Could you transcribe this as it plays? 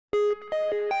You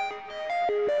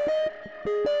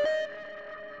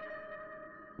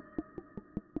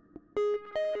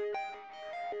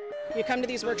come to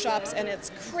these workshops and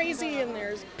it's crazy, and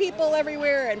there's people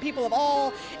everywhere, and people of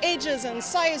all ages and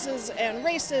sizes and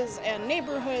races and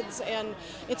neighborhoods, and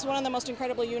it's one of the most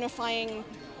incredibly unifying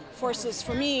forces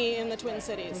for me in the Twin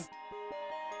Cities.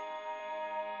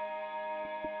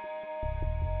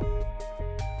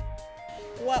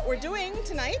 What we're doing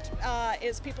tonight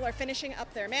is people are finishing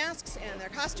up their masks and their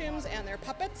costumes and their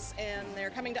puppets, and they're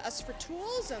coming to us for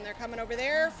tools, and they're coming over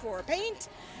there for paint.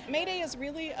 May Day is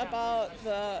really about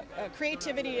the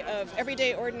creativity of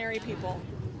everyday ordinary people.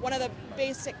 One of the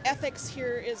basic ethics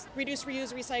here is reduce,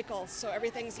 reuse, recycle. So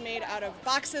everything's made out of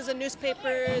boxes and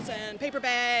newspapers and paper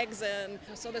bags, and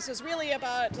so this is really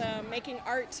about making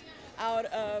art out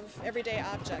of everyday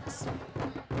objects.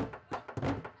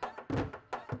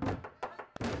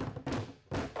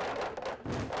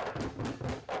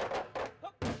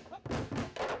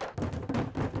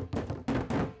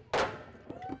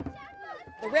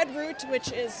 The Red Route,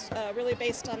 which is really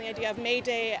based on the idea of May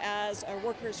Day as a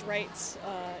workers' rights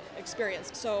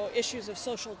experience. So issues of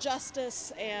social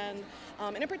justice and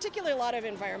in particular a lot of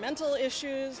environmental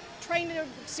issues, trying to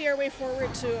see our way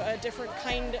forward to a different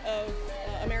kind of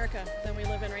America than we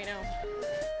live in right now.